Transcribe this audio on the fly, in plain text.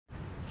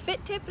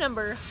Fit tip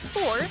number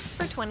 4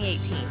 for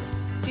 2018,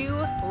 do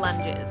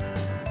lunges.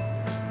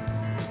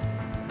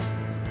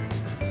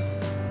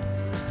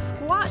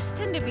 Squats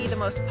tend to be the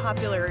most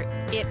popular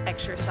IT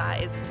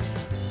exercise.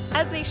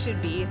 As they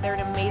should be, they're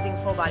an amazing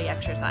full body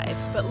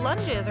exercise, but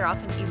lunges are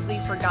often easily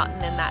forgotten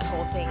in that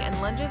whole thing, and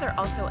lunges are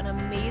also an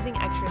amazing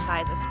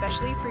exercise,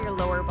 especially for your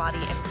lower body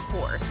and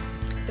core.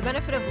 The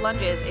benefit of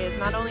lunges is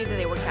not only do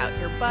they work out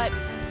your butt,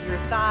 your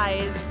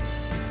thighs,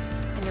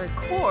 and your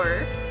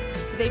core,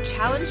 they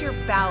challenge your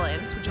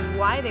balance, which is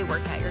why they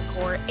work out your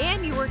core,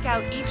 and you work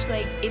out each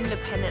leg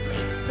independently.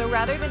 So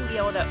rather than be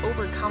able to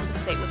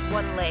overcompensate with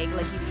one leg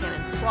like you can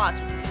in squats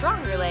with a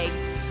stronger leg,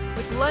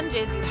 with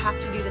lunges you have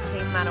to do the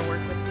same amount of work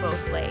with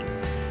both legs.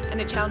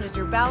 And it challenges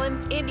your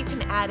balance, and you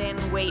can add in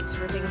weights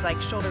for things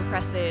like shoulder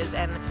presses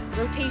and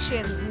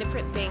rotations and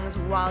different things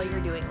while you're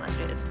doing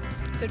lunges.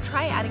 So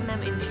try adding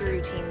them into your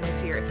routine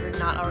this year if you're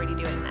not already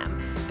doing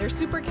them. They're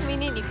super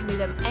convenient, you can do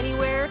them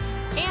anywhere,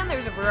 and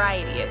there's a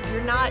variety. If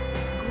you're not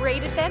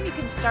great at them, you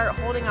can start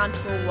holding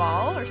onto a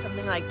wall or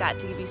something like that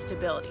to give you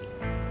stability.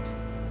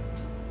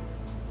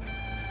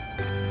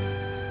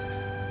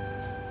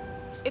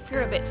 If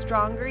you're a bit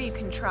stronger, you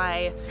can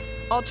try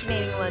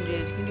alternating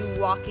lunges, you can do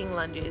walking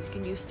lunges, you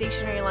can do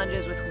stationary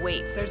lunges with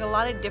weights. There's a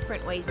lot of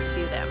different ways to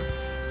do them.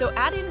 So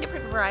add in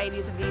different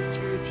varieties of these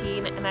to your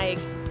routine, and I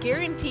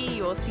guarantee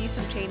you will see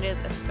some changes,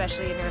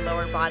 especially in your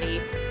lower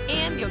body,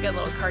 and you'll get a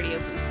little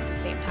cardio boost at the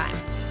same time.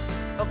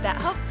 Hope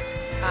that helps.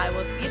 I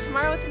will see you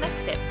tomorrow with the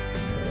next tip.